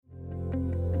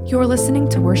You're listening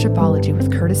to Worshipology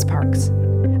with Curtis Parks,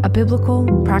 a biblical,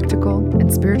 practical, and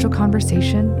spiritual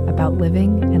conversation about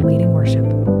living and leading worship.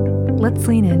 Let's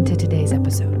lean into today's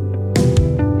episode.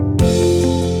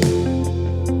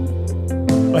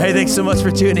 Well, hey, thanks so much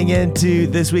for tuning in to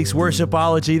this week's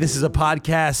Worshipology. This is a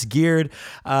podcast geared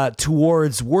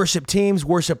towards worship teams,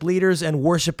 worship leaders, and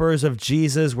worshipers of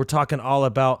Jesus. We're talking all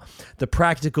about the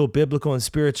practical, biblical, and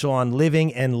spiritual on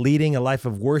living and leading a life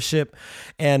of worship.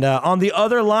 And on the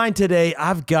other line today,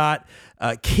 I've got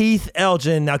Keith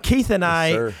Elgin. Now, Keith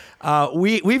and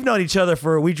we've known each other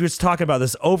we were just talking about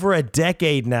this, over a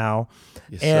decade now.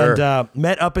 Yes, and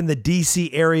met up in the DC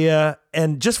area.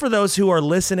 And just for those who are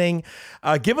listening,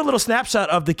 give a little snapshot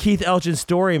of the Keith Elgin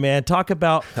story, man. Talk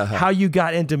about how you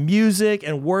got into music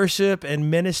and worship and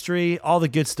ministry, all the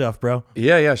good stuff, bro.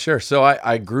 Yeah, sure. So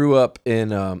I grew up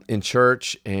in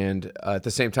church, and at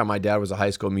the same time, my dad was a high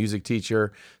school music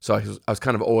teacher. So I was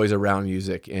kind of always around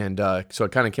music, and so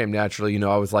it kind of came naturally. You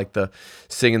know, I was like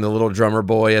singing the little drummer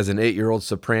boy as an 8-year-old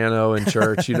soprano in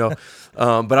church.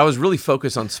 But I was really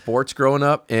focused on sports growing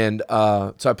up, and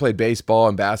so I played baseball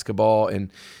and basketball.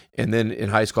 And then in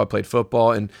high school I played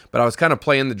football, but I was kind of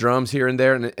playing the drums here and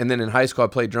there, and then in high school I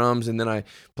played drums, and then I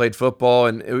played football,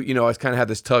 and I was kind of had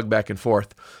this tug back and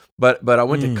forth. But I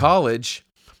went to college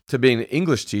to be an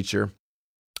English teacher,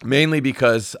 mainly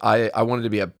because I wanted to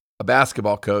be a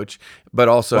basketball coach, but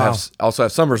also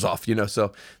have summers off,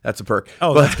 so that's a perk.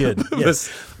 Oh, that's good.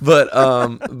 Yes.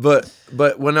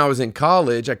 But when I was in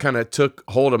college, I kind of took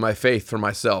hold of my faith for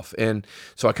myself. And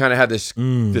so I kind of had this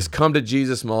come to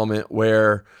Jesus moment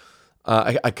where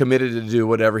I committed to do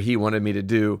whatever he wanted me to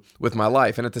do with my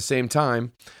life. And at the same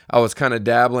time, I was kind of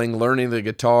dabbling, learning the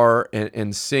guitar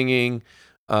and singing.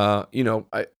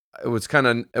 It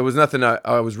was nothing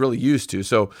I was really used to.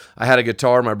 So I had a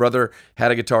guitar. My brother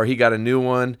had a guitar. He got a new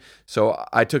one. So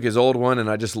I took his old one, and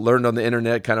I just learned on the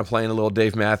internet, kind of playing a little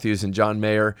Dave Matthews and John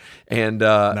Mayer, and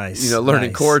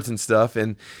learning chords and stuff.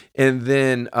 And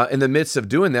then in the midst of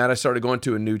doing that, I started going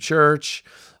to a new church.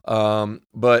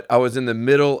 But I was in the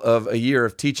middle of a year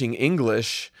of teaching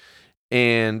English.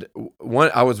 And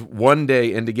I was one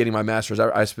day into getting my master's.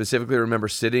 I specifically remember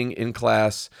sitting in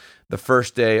class the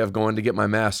first day of going to get my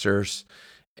master's,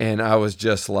 and I was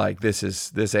just like, "This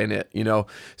ain't it,"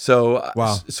 So,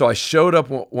 wow. So I showed up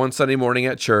one Sunday morning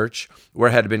at church, where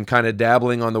I had been kind of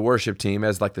dabbling on the worship team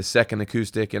as like the second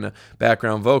acoustic and a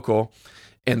background vocal,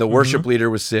 and the worship leader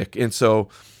was sick, and so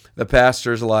the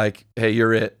pastor's like, "Hey,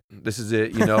 you're it. This is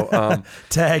it."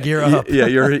 Tag, you're up. Yeah,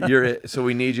 you're it. So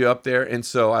we need you up there. And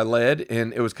so I led,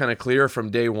 and it was kind of clear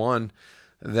from day one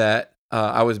that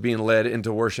I was being led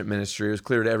into worship ministry. It was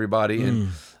clear to everybody.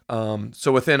 And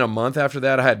so within a month after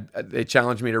that, they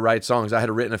challenged me to write songs. I had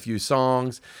written a few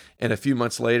songs, and a few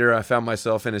months later, I found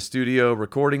myself in a studio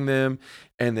recording them.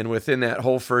 And then within that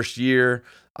whole first year,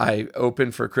 I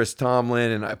opened for Chris Tomlin,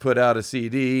 and I put out a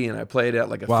CD, and I played at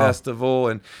like a festival,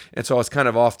 and so I was kind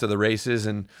of off to the races.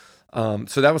 And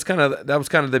so that was kind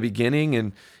of the beginning,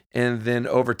 and then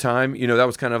over time, that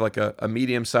was kind of like a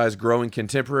medium-sized growing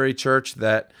contemporary church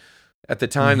that at the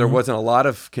time there wasn't a lot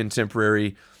of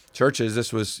contemporary churches.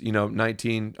 This was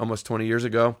 19, almost 20 years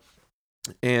ago,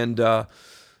 and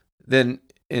then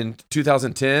in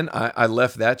 2010, I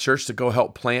left that church to go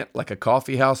help plant like a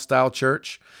coffee house style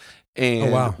church.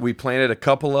 And we planted a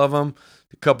couple of them,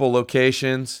 a couple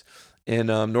locations in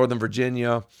Northern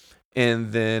Virginia,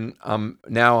 and then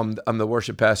now I'm the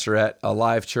worship pastor at a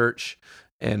live church,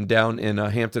 and down in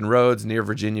Hampton Roads near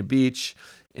Virginia Beach,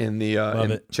 in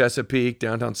Chesapeake,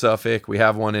 downtown Suffolk. We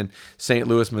have one in St.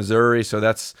 Louis, Missouri, so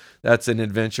that's an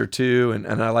adventure too, and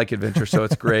I like adventure, so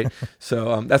it's great.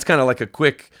 So that's kind of like a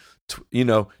quick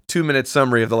 2-minute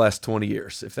summary of the last 20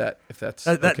 years, if that's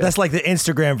okay. That's like the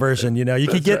Instagram version. You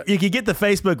could get the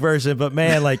Facebook version, but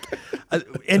man, like,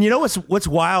 and what's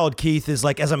wild, Keith, is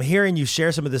like, as I'm hearing you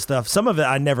share some of this stuff, some of it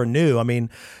I never knew. I mean,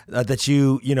 that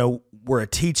you were a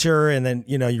teacher, and then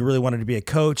you really wanted to be a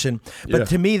coach, but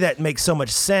to me that makes so much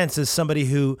sense as somebody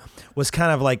who was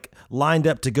kind of like lined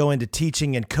up to go into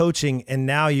teaching and coaching, and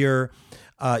now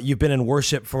you've been in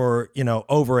worship for,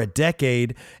 over a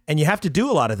decade, and you have to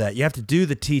do a lot of that. You have to do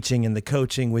the teaching and the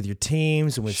coaching with your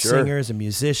teams and with singers and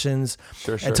musicians.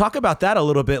 Sure. And talk about that a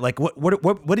little bit. Like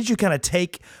what did you kind of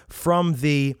take from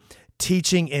the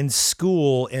teaching in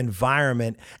school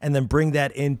environment and then bring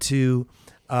that into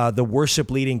the worship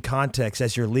leading context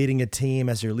as you're leading a team,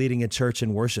 as you're leading a church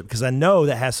in worship? Because I know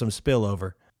that has some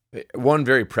spillover. One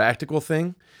very practical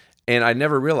thing, and I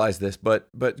never realized this, but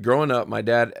growing up, my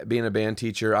dad being a band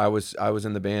teacher, I was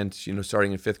in the band,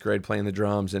 starting in 5th grade, playing the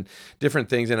drums and different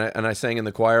things, and I sang in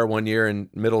the choir one year in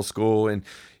middle school, and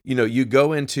you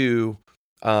go into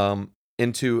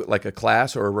into like a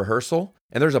class or a rehearsal,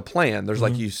 and there's a plan. There's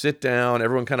like, you sit down,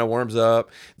 everyone kind of warms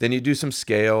up, then you do some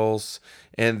scales,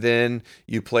 and then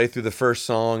you play through the first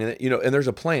song, and and there's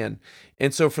a plan.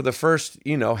 And so for the first,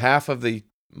 half of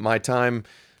my time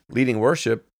leading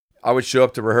worship, I would show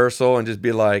up to rehearsal and just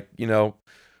be like,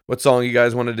 what song you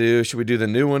guys want to do? Should we do the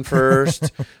new one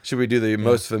first? Should we do the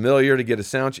most familiar to get a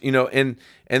sound? And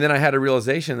then I had a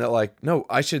realization that like, no,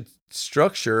 I should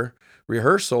structure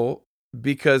rehearsal,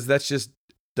 because that's just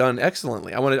done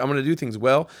excellently. I want to do things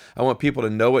well. I want people to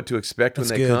know what to expect when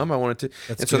they come. I want it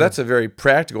to, so that's a very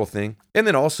practical thing. And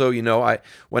then also,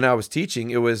 when I was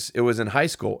teaching, it was in high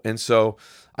school, and so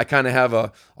I kind of have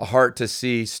a heart to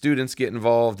see students get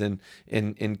involved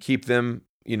and keep them,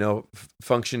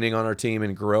 functioning on our team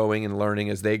and growing and learning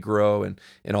as they grow and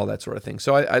all that sort of thing.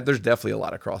 So there's definitely a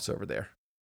lot of crossover there.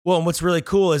 Well, and what's really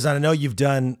cool is I know you've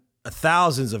done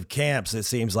thousands of camps, it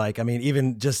seems like. I mean,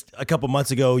 even just a couple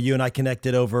months ago, you and I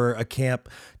connected over a camp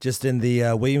just in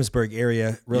the Williamsburg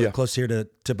area, really close here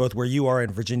to both where you are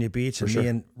in Virginia Beach and me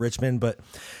in Richmond. But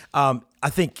I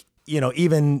think,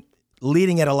 even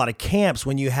leading at a lot of camps,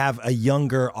 when you have a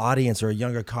younger audience or a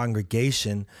younger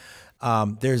congregation,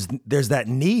 there's that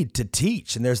need to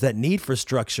teach, and there's that need for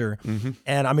structure.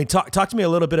 And I mean, talk to me a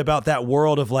little bit about that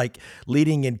world of like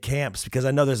leading in camps, because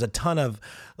I know there's a ton of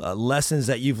lessons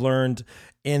that you've learned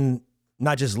in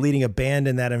not just leading a band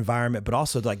in that environment, but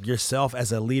also like yourself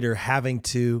as a leader having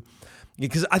to,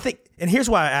 because I think, and here's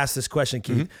why I asked this question,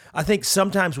 Keith. I think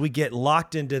sometimes we get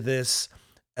locked into this,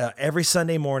 every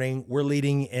Sunday morning we're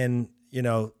leading in,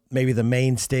 maybe the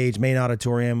main stage, main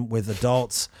auditorium with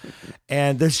adults.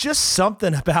 And there's just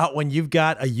something about when you've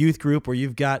got a youth group or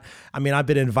I've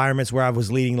been in environments where I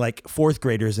was leading like fourth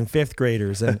graders and fifth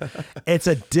graders, and it's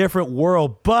a different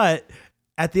world. But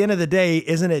at the end of the day,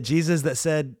 isn't it Jesus that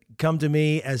said, come to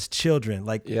me as children,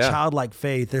 like childlike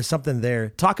faith? There's something there.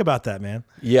 Talk about that, man.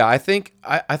 Yeah, I think,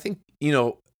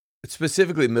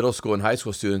 specifically middle school and high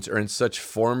school students are in such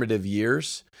formative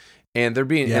years. And they're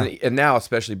being, and now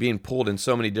especially being pulled in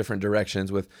so many different directions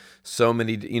with so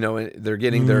many, they're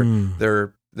getting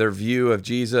their view of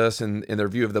Jesus and their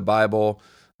view of the Bible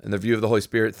and their view of the Holy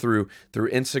Spirit through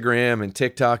Instagram and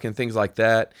TikTok and things like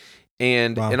that.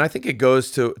 And and I think it goes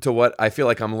to what I feel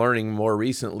like I'm learning more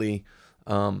recently,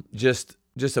 just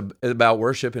about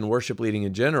worship and worship leading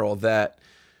in general, that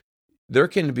there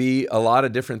can be a lot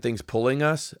of different things pulling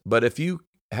us, but if you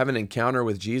have an encounter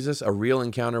with Jesus, a real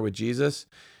encounter with Jesus,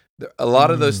 a lot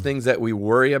of those things that we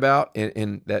worry about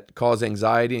and that cause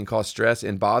anxiety and cause stress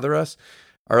and bother us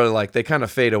are like, they kind of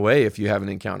fade away if you have an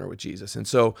encounter with Jesus. And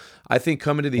so I think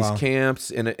coming to these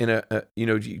camps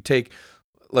you take,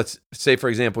 let's say, for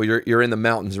example, you're in the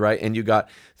mountains, right? And you got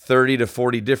 30 to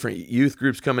 40 different youth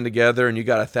groups coming together, and you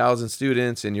got 1,000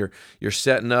 students, and you're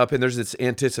setting up, and there's this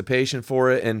anticipation for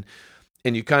it.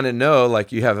 And you kind of know,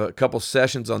 like, you have a couple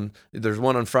sessions there's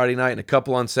one on Friday night and a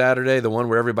couple on Saturday, the one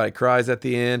where everybody cries at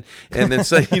the end. And then,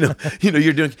 so,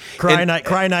 you're doing cry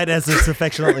night as it's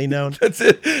affectionately known. That's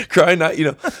it. Cry night,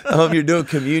 you're doing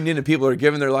communion and people are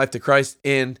giving their life to Christ.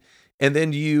 And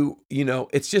then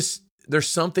it's just, there's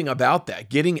something about that,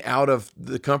 getting out of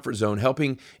the comfort zone,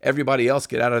 helping everybody else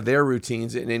get out of their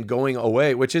routines and going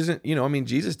away, which isn't,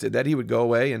 Jesus did that. He would go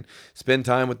away and spend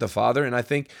time with the Father. And I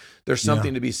think there's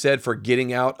something to be said for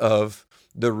getting out of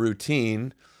the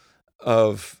routine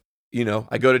of,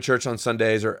 I go to church on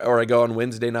Sundays or I go on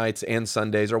Wednesday nights and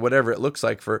Sundays or whatever it looks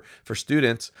like for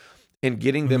students, and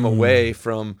getting them away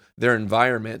from their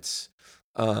environments.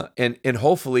 And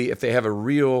hopefully if they have a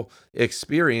real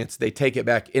experience, they take it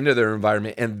back into their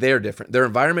environment, and they're different. Their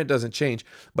environment doesn't change,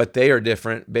 but they are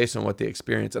different based on what they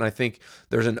experience. And I think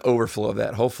there's an overflow of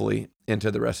that, hopefully,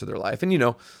 into the rest of their life.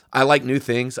 And, I like new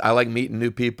things. I like meeting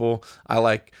new people. I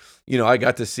like, I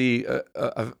got to see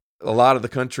a lot of the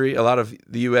country, a lot of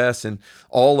the U.S. and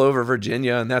all over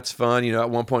Virginia, and that's fun. At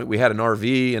one point we had an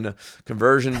RV and a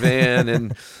conversion van,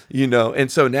 and,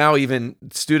 and so now even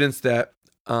students that,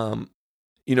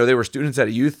 they were students at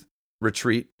a youth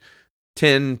retreat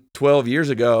 10, 12 years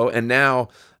ago. And now,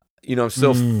 I'm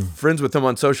still friends with them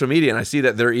on social media, and I see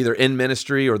that they're either in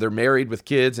ministry or they're married with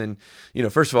kids. And,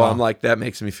 first of all, I'm like, that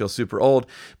makes me feel super old.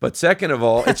 But second of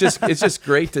all, it's just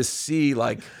great to see,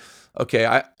 like, okay,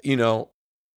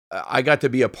 I got to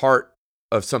be a part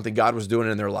of something God was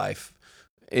doing in their life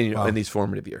in these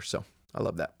formative years. So I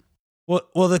love that.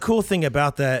 Well, the cool thing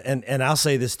about that, and I'll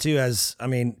say this too,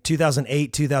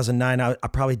 2008, 2009, I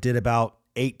probably did about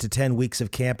 8 to 10 weeks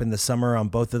of camp in the summer on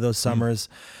both of those summers.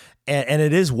 And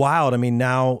it is wild.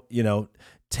 Now,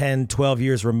 10, 12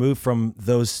 years removed from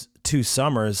those 2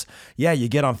 summers, yeah, you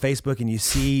get on Facebook and you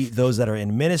see those that are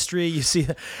in ministry, you see,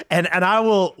 and I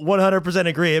will 100%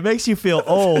 agree. It makes you feel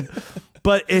old,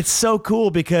 but it's so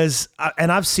cool because,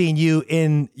 and I've seen you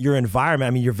in your environment.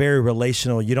 I mean, you're very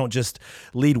relational. You don't just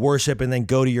lead worship and then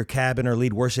go to your cabin, or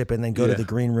lead worship and then go to the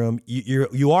green room.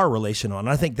 You are relational. And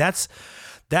I think that's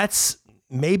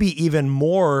maybe even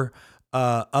more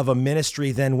of a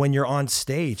ministry than when you're on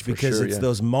stage, because it's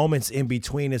those moments in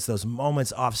between. It's those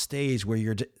moments off stage where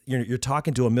you're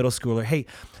talking to a middle schooler. Hey,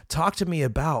 talk to me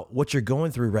about what you're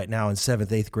going through right now in 7th,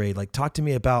 8th grade. Like, talk to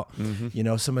me about,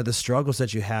 some of the struggles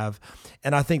that you have.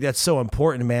 And I think that's so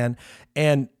important, man.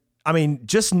 And I mean,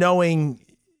 just knowing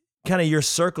kind of your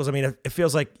circles. I mean, it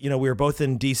feels like, we were both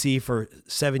in DC for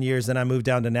 7 years. Then I moved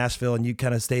down to Nashville, and you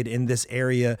kind of stayed in this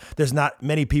area. There's not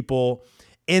many people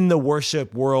in the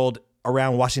worship world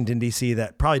around Washington, D.C.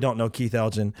 that probably don't know Keith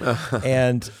Elgin.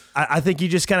 And I think you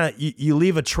just kind of, you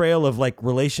leave a trail of like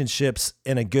relationships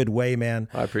in a good way, man.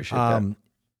 I appreciate that.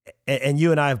 And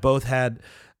you and I have both had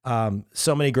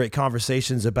so many great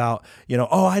conversations about,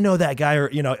 oh, I know that guy. Or,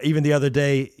 even the other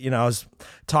day, I was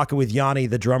talking with Yanni,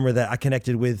 the drummer that I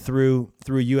connected with through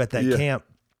you at that camp.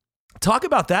 Talk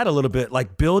about that a little bit,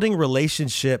 like building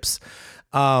relationships,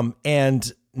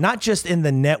 and not just in the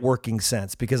networking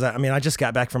sense, because I just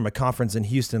got back from a conference in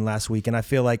Houston last week, and I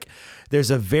feel like there's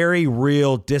a very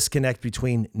real disconnect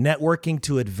between networking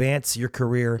to advance your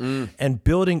career and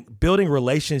building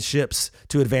relationships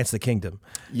to advance the kingdom.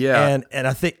 Yeah. And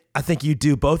I think you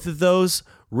do both of those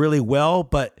really well,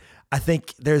 but I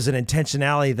think there's an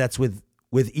intentionality that's with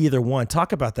either one.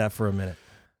 Talk about that for a minute.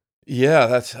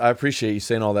 Yeah, I appreciate you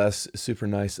saying all that. That's super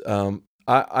nice.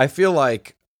 I feel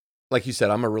like you said,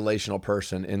 I'm a relational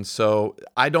person. And so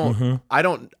I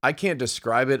can't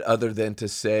describe it other than to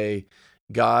say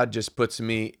God just puts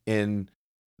me in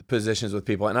positions with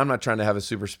people. And I'm not trying to have a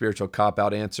super spiritual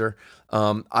cop-out answer.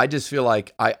 I just feel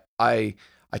like I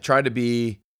try to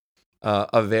be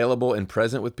available and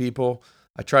present with people.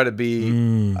 I try to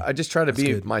be, I just try to be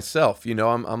good. Myself.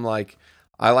 I'm like,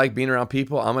 I like being around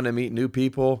people. I'm going to meet new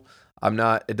people.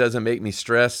 It doesn't make me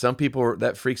stressed. Some people,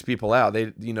 that freaks people out.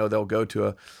 They'll go to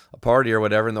a party or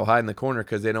whatever, and they'll hide in the corner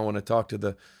because they don't want to talk to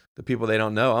the people they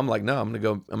don't know. I'm like, no, I'm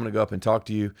going to go up and talk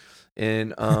to you.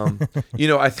 And,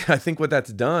 I think what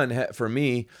that's done for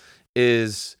me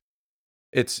is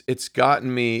it's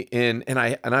gotten me in, and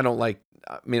I don't like,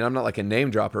 I'm not like a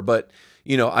name dropper, but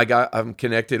I'm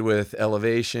connected with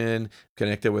Elevation,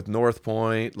 connected with North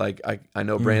Point. Like I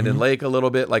know Brandon Lake a little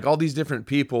bit, like all these different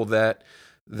people that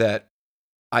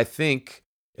I think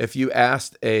if you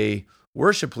asked a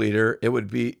worship leader, it would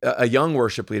be a young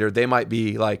worship leader. They might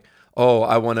be like, oh,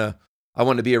 I want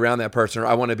to be around that person, or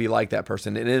I want to be like that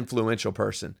person, an influential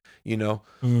person,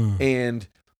 And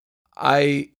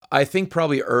I think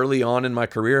probably early on in my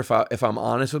career, if I'm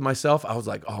honest with myself, I was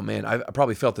like, oh man, I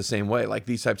probably felt the same way. Like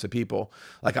these types of people,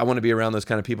 like I want to be around those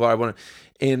kind of people.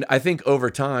 And I think over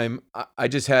time, I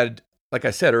just had, like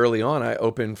I said early on, I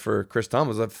opened for Chris Tom. It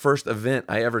was the first event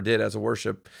I ever did as a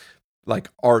worship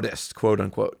artist, quote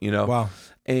unquote. Wow.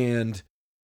 And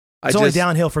it's only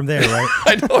downhill from there, right?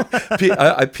 I know.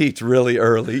 I peaked really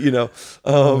early,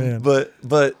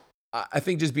 but I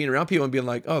think just being around people and being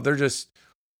like, oh, they're just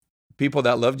people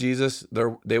that love Jesus.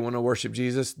 They want to worship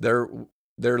Jesus. They're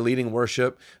leading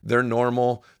worship. They're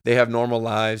normal. They have normal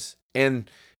lives. And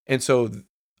so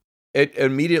it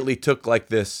immediately took like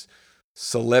this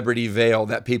celebrity veil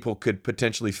that people could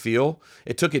potentially feel.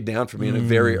 It took it down for me in a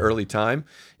very early time.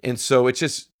 And so it's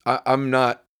just, I'm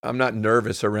not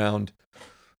nervous around,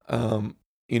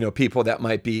 people that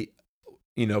might be,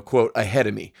 quote, ahead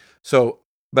of me. So,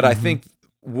 but I think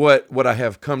what I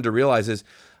have come to realize is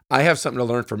I have something to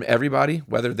learn from everybody,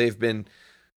 whether they've been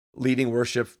leading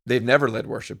worship, they've never led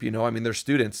worship, there's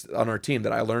students on our team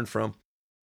that I learned from,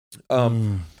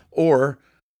 or,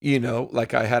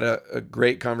 like I had a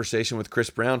great conversation with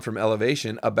Chris Brown from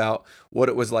Elevation about what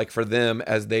it was like for them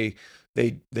as they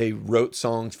wrote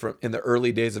songs from in the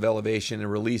early days of Elevation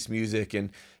and released music,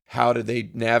 and how did they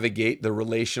navigate the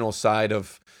relational side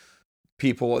of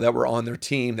people that were on their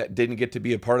team that didn't get to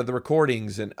be a part of the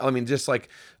recordings. And just like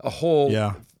a whole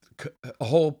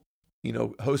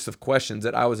host of questions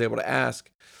that I was able to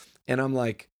ask. And I'm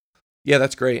like, yeah,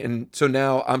 that's great. And so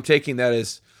now I'm taking that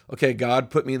as, okay, God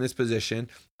put me in this position.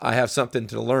 I have something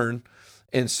to learn.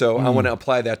 And so I want to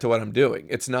apply that to what I'm doing.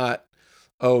 It's not,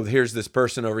 oh, here's this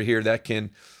person over here that can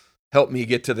help me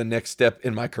get to the next step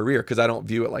in my career, because I don't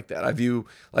view it like that. I view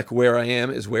like where I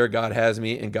am is where God has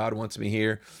me, and God wants me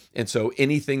here. And so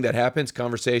anything that happens,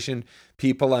 conversation,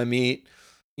 people I meet,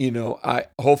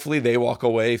 hopefully they walk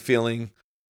away feeling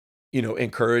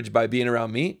encouraged by being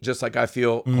around me, just like I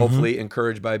feel hopefully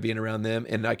encouraged by being around them,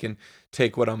 and I can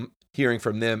take what I'm hearing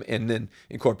from them and then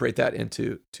incorporate that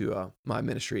into my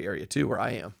ministry area too, where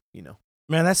I am.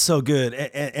 Man, that's so good.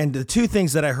 And the two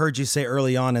things that I heard you say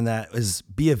early on in that is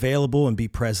be available and be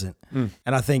present. And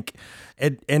I think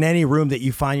in any room that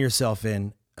you find yourself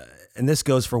in, and this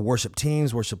goes for worship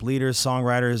teams, worship leaders,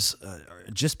 songwriters,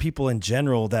 just people in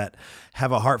general that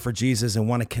have a heart for Jesus and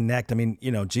want to connect. I mean,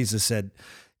 Jesus said,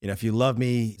 if you love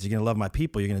me, you're going to love my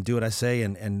people. You're going to do what I say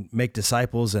and make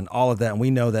disciples and all of that. And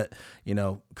we know that,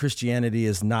 Christianity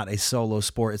is not a solo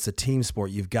sport. It's a team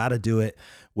sport. You've got to do it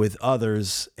with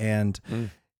others, and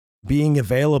being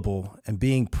available and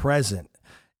being present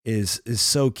is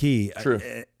so key. True.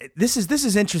 This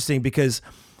is interesting because,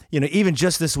 even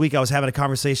just this week, I was having a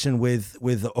conversation with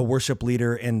a worship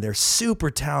leader, and they're super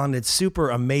talented, super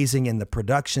amazing in the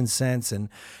production sense, and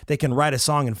they can write a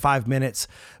song in 5 minutes,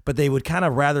 but they would kind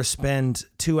of rather spend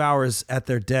 2 hours at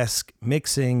their desk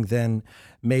mixing than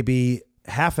maybe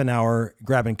half an hour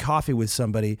grabbing coffee with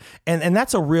somebody. And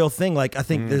that's a real thing. Like, I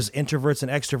think there's introverts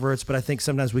and extroverts, but I think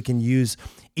sometimes we can use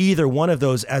either one of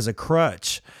those as a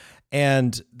crutch.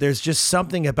 And there's just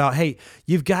something about, hey,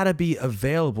 you've got to be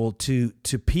available to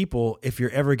people if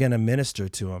you're ever going to minister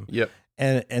to them. Yep.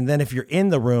 And then if you're in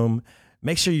the room,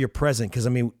 make sure you're present. Because, I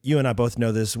mean, you and I both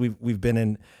know this. We've been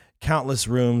in countless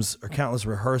rooms or countless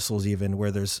rehearsals even where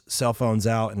there's cell phones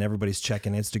out and everybody's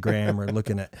checking Instagram or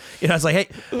looking at, it's like, hey,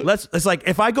 it's like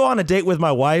if I go on a date with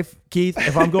my wife, Keith,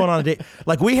 if I'm going on a date,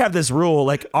 like we have this rule,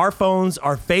 like our phones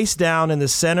are face down in the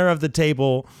center of the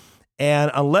table.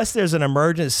 And unless there's an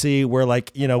emergency where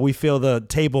we feel the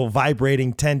table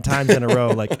vibrating 10 times in a row,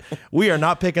 like we are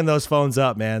not picking those phones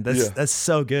up, man. That's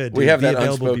so good. Dude. We have that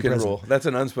unspoken rule. That's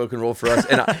an unspoken rule for us.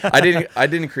 And I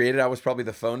didn't create it. I was probably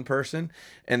the phone person.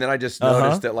 And then I just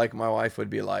noticed that my wife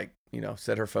would be like,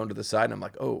 set her phone to the side. And I'm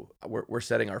like, oh, we're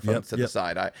setting our phones to the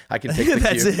side. I can take the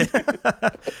cue.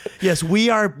 That's it. Yes, we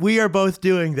are both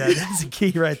doing that. That's a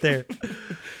key right there.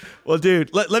 Well,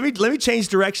 dude, let me change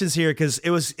directions here, because it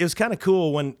was kind of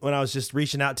cool when I was just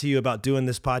reaching out to you about doing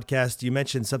this podcast. You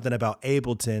mentioned something about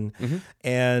Ableton,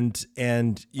 and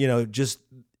just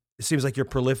it seems like you're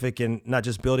prolific in not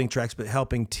just building tracks but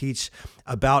helping teach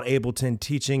about Ableton,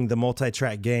 teaching the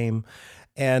multi-track game.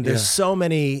 And there's so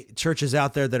many churches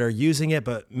out there that are using it,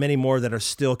 but many more that are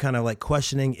still kind of like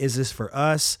questioning, is this for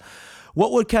us?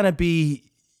 What would kind of be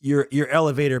your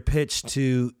elevator pitch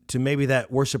to maybe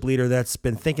that worship leader that's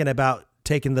been thinking about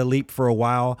taking the leap for a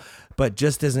while, but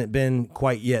just hasn't been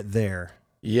quite yet there?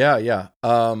 Yeah.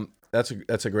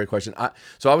 That's a great question.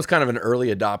 So I was kind of an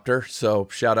early adopter. So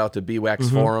shout out to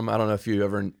BWAX Forum. I don't know if you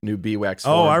ever knew BWAX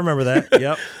Forum. Oh, I remember that.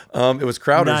 Yep. It was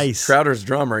Crowder's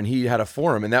drummer, and he had a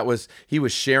forum, and he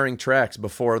was sharing tracks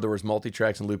before there was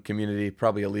multi-tracks and loop community,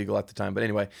 probably illegal at the time. But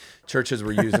anyway, churches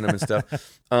were using them and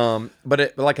stuff.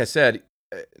 But like I said,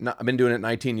 I've been doing it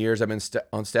 19 years. I've been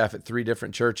on staff at 3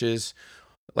 different churches.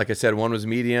 Like I said, one was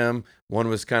medium, one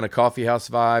was kind of coffee house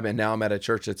vibe, and now I'm at a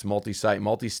church that's multi-site,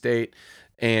 multi-state.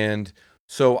 And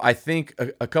so I think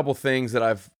a couple things that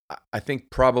I think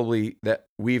probably that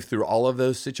weave through all of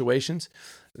those situations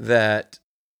that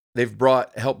they've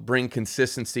helped bring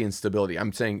consistency and stability.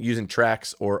 I'm saying using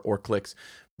tracks or clicks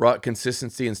brought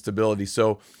consistency and stability.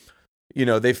 So,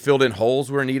 they've filled in holes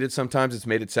where needed. Sometimes it's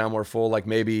made it sound more full, like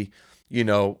maybe, we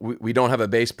don't have a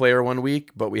bass player one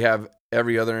week, but we have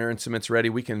every other instruments ready.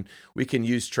 We can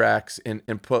use tracks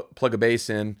and plug a bass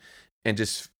in and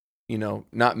just,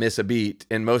 not miss a beat.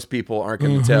 And most people aren't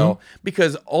going to tell,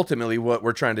 because ultimately what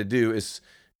we're trying to do is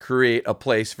create a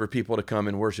place for people to come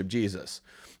and worship Jesus.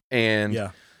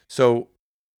 And so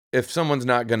if someone's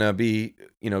not going to be,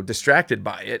 distracted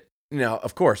by it,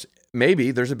 of course,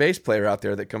 maybe there's a bass player out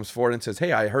there that comes forward and says,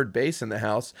 hey, I heard bass in the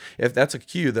house. If that's a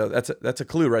cue, though, that's a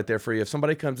clue right there for you. If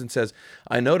somebody comes and says,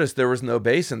 I noticed there was no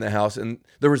bass in the house, and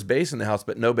there was bass in the house,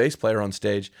 but no bass player on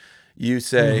stage, you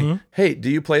say, hey, do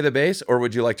you play the bass, or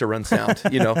would you like to run sound?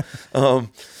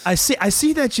 I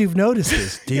see that you've noticed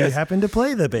this. Do you happen to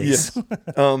play the bass?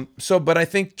 Yes. But I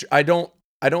think I don't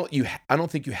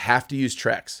think you have to use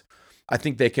tracks. I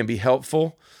think they can be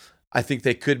helpful. I think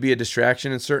they could be a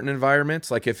distraction in certain environments.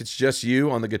 Like if it's just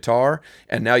you on the guitar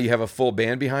and now you have a full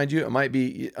band behind you, it might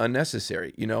be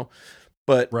unnecessary,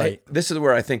 But this is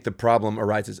where I think the problem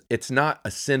arises. It's not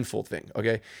a sinful thing,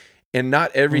 okay? And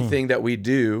not everything that we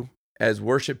do as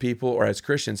worship people or as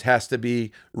Christians has to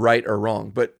be right or wrong.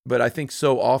 But I think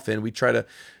so often we try to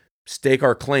stake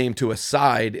our claim to a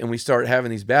side and we start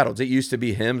having these battles. It used to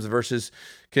be hymns versus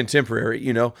contemporary,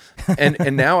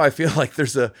 and now I feel like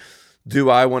there's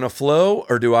do I want to flow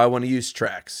or do I want to use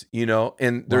tracks?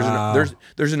 And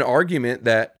there's an argument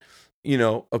that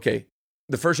okay,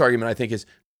 the first argument I think is,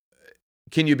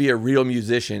 can you be a real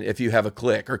musician if you have a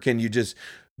click, or can you just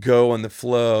go on the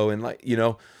flow and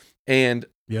and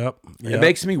Yep. it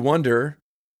makes me wonder,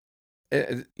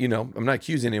 I'm not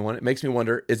accusing anyone. It makes me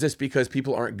wonder, is this because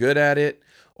people aren't good at it,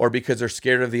 or because they're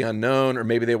scared of the unknown, or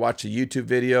maybe they watched a YouTube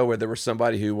video where there was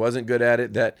somebody who wasn't good at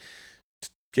it that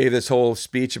gave this whole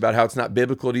speech about how it's not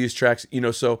biblical to use tracks,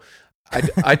 so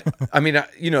I mean,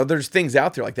 there's things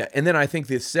out there like that. And then I think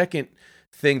the second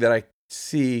thing that I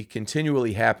see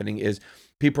continually happening is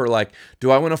people are like,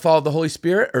 do I want to follow the Holy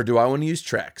Spirit, or do I want to use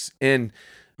tracks? And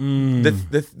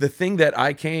the thing that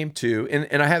I came to,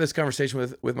 and I had this conversation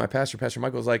with my pastor, Pastor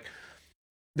Michael, was like,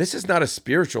 this is not a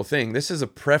spiritual thing. This is a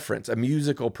preference, a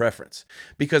musical preference.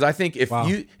 Because I think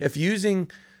if using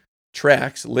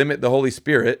tracks limit the Holy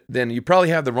Spirit, then you probably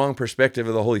have the wrong perspective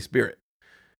of the Holy Spirit.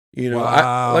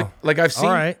 Wow.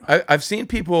 I've seen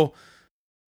people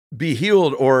be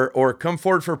healed or come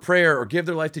forward for prayer or give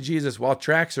their life to Jesus while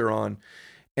tracks are on.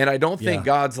 And I don't think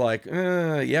God's like,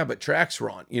 but tracks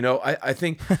were on. I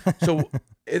think so.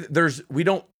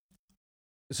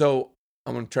 So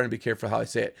I'm trying to be careful how I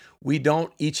say it. We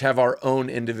don't each have our own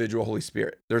individual Holy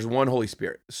Spirit. There's one Holy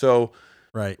Spirit. So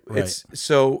right.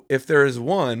 So if there is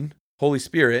one Holy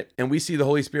Spirit and we see the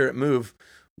Holy Spirit move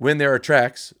when there are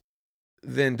tracks,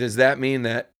 then does that mean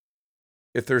that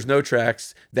if there's no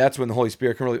tracks, that's when the Holy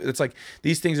Spirit can really? It's like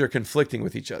these things are conflicting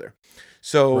with each other.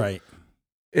 So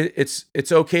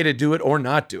it's okay to do it or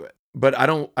not do it, but I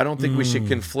don't think we should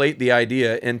conflate the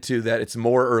idea into that it's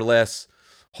more or less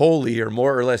holy or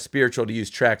more or less spiritual to use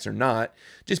tracks or not,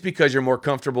 just because you're more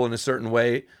comfortable in a certain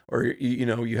way, or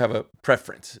you have a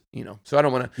preference. So I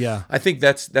don't want to. Yeah. I think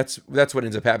that's what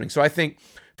ends up happening. So I think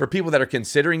for people that are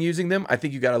considering using them, I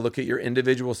think you got to look at your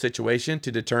individual situation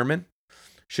to determine,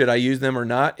 should I use them or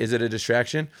not? Is it a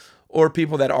distraction? Or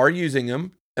people that are using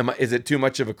them, is it too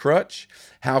much of a crutch?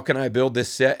 How can I build this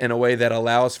set in a way that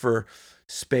allows for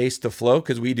space to flow?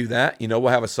 Because we do that. We'll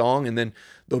have a song and then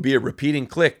there'll be a repeating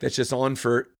click that's just on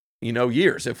for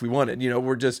years if we wanted.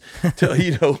 We're just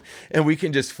and we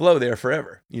can just flow there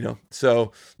forever.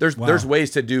 So there's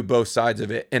ways to do both sides of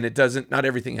it, and not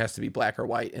everything has to be black or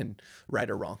white and right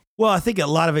or wrong. Well, I think a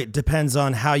lot of it depends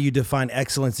on how you define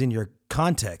excellence in your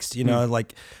context.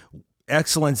 Like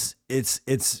excellence, it's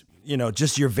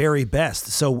just your very best.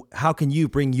 So how can you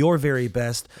bring your very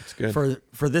best?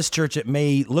 For this church? It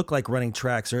may look like running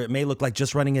tracks, or it may look like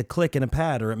just running a click and a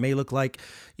pad, or it may look like,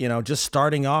 just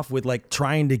starting off with like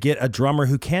trying to get a drummer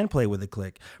who can play with a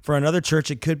click. For another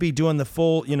church, it could be doing the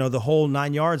full, the whole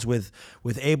 9 yards with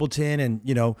Ableton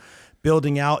and,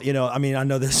 building out, I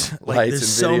know this, like there's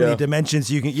so many dimensions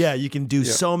you can do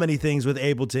so many things with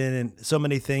Ableton and so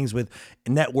many things with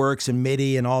networks and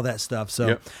MIDI and all that stuff.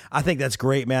 So I think that's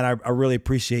great, man. I really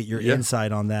appreciate your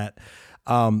insight on that.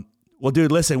 Well,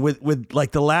 dude, listen, with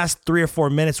like the last 3 or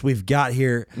 4 minutes we've got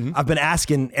here, I've been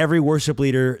asking every worship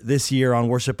leader this year on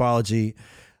Worshipology,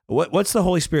 what's the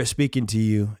Holy Spirit speaking to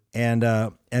you, and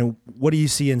what do you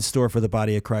see in store for the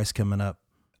body of Christ coming up?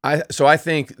 So I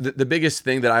think the biggest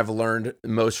thing that I've learned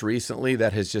most recently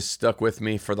that has just stuck with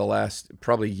me for the last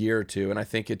probably year or two, and I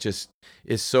think it just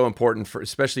is so important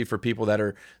especially for people that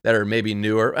are maybe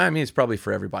newer. I mean, it's probably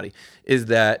for everybody. Is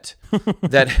that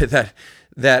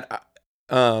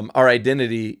our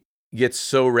identity gets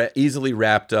so easily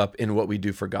wrapped up in what we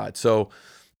do for God. So,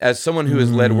 as someone who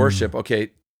has led worship,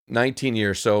 19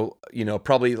 years, so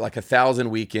probably like 1,000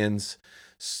 weekends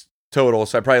total.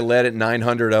 So I probably led at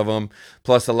 900 of them,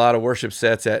 plus a lot of worship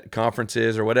sets at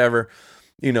conferences or whatever,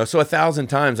 so 1,000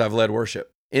 times I've led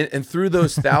worship. And through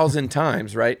those 1,000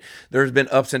 times, right, there's been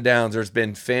ups and downs. There's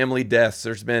been family deaths.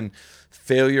 There's been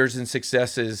failures and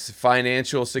successes,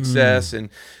 financial success and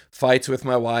fights with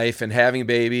my wife and having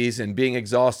babies and being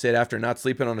exhausted after not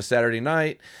sleeping on a Saturday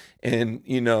night. And,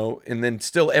 and then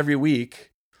still every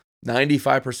week,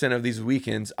 95% of these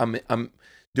weekends, I'm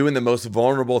doing the most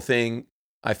vulnerable thing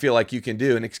I feel like you can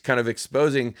do. And it's kind of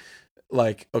exposing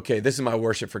like, okay, this is my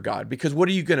worship for God. Because what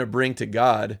are you going to bring to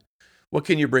God? What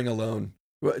can you bring alone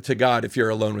to God if you're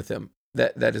alone with him?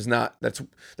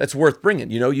 That's worth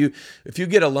bringing. If you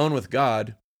get alone with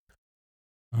God,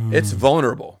 it's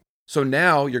vulnerable. So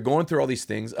now you're going through all these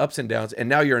things, ups and downs, and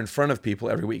now you're in front of people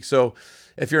every week. So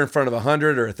if you're in front of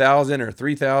 100 or 1,000 or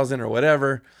 3,000 or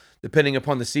whatever, depending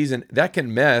upon the season, that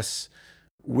can mess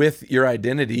with your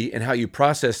identity and how you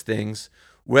process things,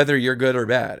 whether you're good or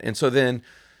bad. And so then,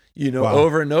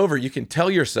 over and over, you can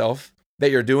tell yourself that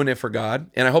you're doing it for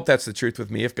God. And I hope that's the truth with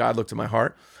me if God looked at my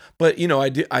heart. But,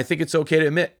 I think it's okay to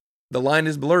admit the line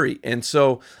is blurry. And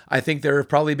so I think there have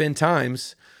probably been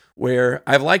times where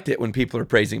I've liked it when people are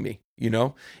praising me,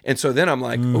 And so then I'm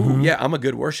like, oh yeah, I'm a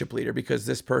good worship leader because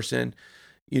this person,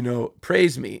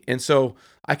 praised me. And so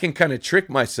I can kind of trick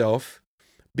myself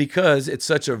because it's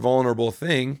such a vulnerable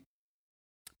thing.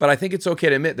 But I think it's okay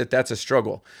to admit that that's a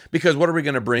struggle, because what are we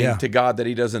going to bring to God that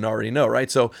he doesn't already know,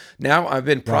 right? So now I've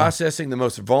been processing the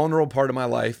most vulnerable part of my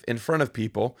life in front of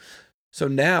people. So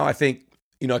now I think,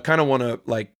 I kind of want to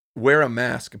like wear a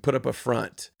mask and put up a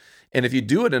front. And if you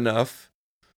do it enough,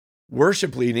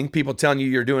 worship leading, people telling you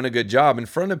you're doing a good job in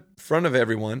front of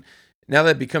everyone, now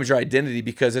that becomes your identity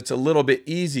because it's a little bit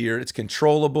easier. It's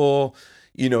controllable.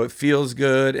 It feels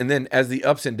good. And then as the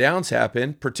ups and downs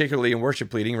happen, particularly in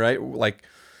worship leading, right? Like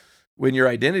when your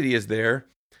identity is there,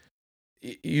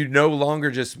 you no longer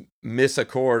just miss a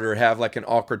chord or have like an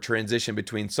awkward transition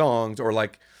between songs, or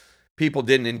like people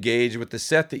didn't engage with the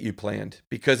set that you planned,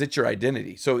 because it's your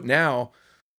identity. So now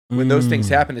when those things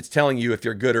happen, it's telling you if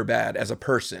you're good or bad as a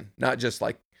person, not just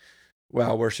like,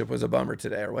 wow, worship was a bummer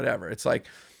today or whatever. It's like,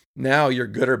 now you're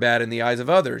good or bad in the eyes of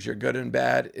others. You're good and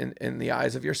bad in the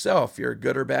eyes of yourself. You're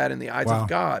good or bad in the eyes of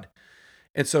God.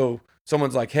 And so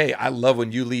someone's like, hey, I love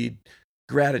when you lead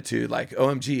gratitude, like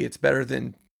OMG, it's better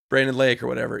than Brandon Lake or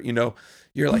whatever.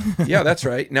 You're like, yeah, that's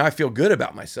right. Now I feel good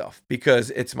about myself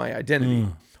because it's my identity.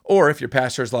 Or if your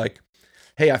pastor's like,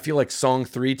 hey, I feel like song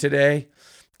 3 today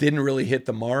didn't really hit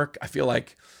the mark. I feel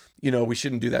like, we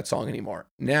shouldn't do that song anymore.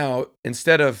 Now,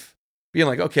 instead of being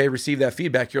like, okay, receive that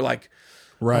feedback, you're like,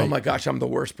 oh my gosh, I'm the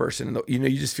worst person. And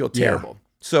you just feel terrible.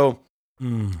 So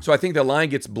I think the line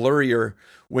gets blurrier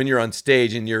when you're on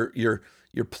stage and you're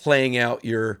playing out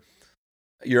your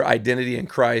identity in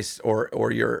Christ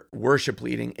or your worship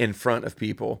leading in front of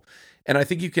people. And I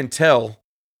think you can tell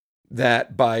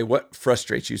that by what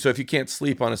frustrates you. So if you can't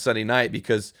sleep on a Sunday night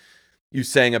because you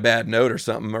sang a bad note or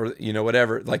something, or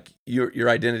whatever, like your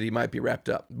identity might be wrapped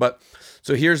up. But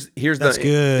so here's that's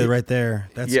good right there.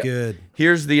 That's good.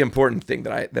 Here's the important thing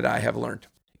that I have learned: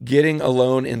 getting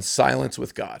alone in silence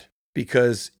with God,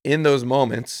 because in those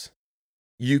moments,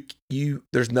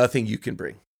 there's nothing you can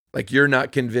bring. Like you're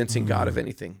not convincing God of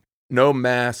anything. No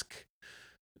mask,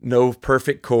 no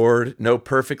perfect chord, no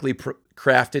perfectly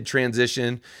crafted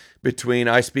transition between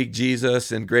I speak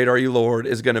Jesus and great are you, Lord,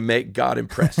 is going to make God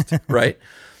impressed, right?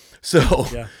 So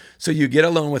you get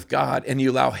alone with God and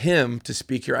you allow him to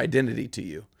speak your identity to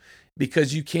you,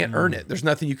 because you can't earn it. There's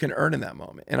nothing you can earn in that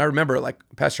moment. And I remember like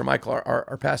Pastor Michael,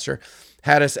 our pastor,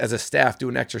 had us as a staff do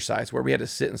an exercise where we had to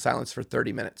sit in silence for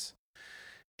 30 minutes.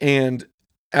 And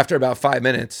after about 5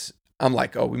 minutes, I'm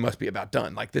like, oh, we must be about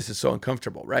done. Like, this is so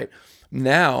uncomfortable, right?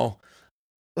 Now,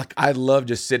 like, I love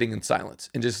just sitting in silence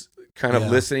and just kind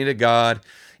of listening to God.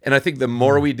 And I think the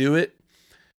more we do it,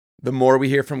 the more we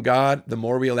hear from God, the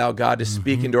more we allow God to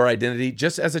speak into our identity,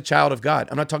 just as a child of God.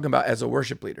 I'm not talking about as a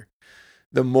worship leader.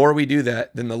 The more we do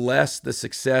that, then the less the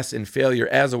success and failure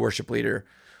as a worship leader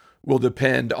will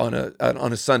depend on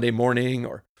a Sunday morning,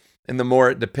 and the more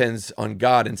it depends on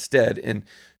God instead, and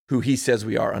who he says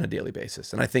we are on a daily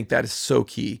basis. And I think that is so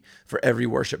key for every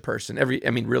worship person,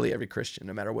 really every Christian,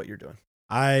 no matter what you're doing.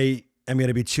 I am going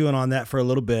to be chewing on that for a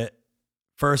little bit.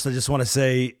 First, I just want to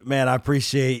say, man, I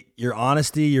appreciate your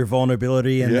honesty, your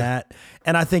vulnerability in that.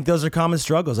 And I think those are common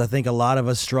struggles. I think a lot of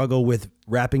us struggle with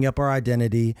wrapping up our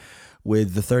identity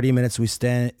with the 30 minutes we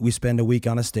spend a week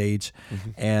on a stage,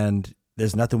 and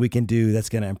there's nothing we can do that's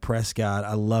going to impress God.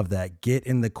 I love that. Get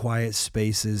in the quiet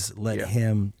spaces. Let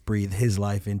him breathe his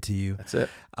life into you. That's it.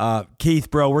 Keith,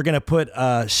 bro, we're going to put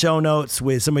show notes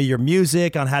with some of your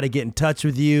music on how to get in touch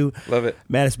with you. Love it.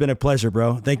 Man, it's been a pleasure,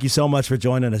 bro. Thank you so much for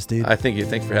joining us, dude. I thank you.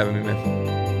 Thanks for having me,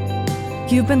 man.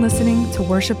 You've been listening to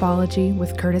Worshipology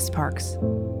with Curtis Parks.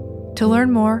 To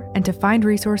learn more and to find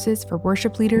resources for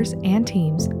worship leaders and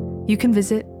teams, you can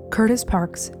visit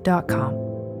curtisparks.com.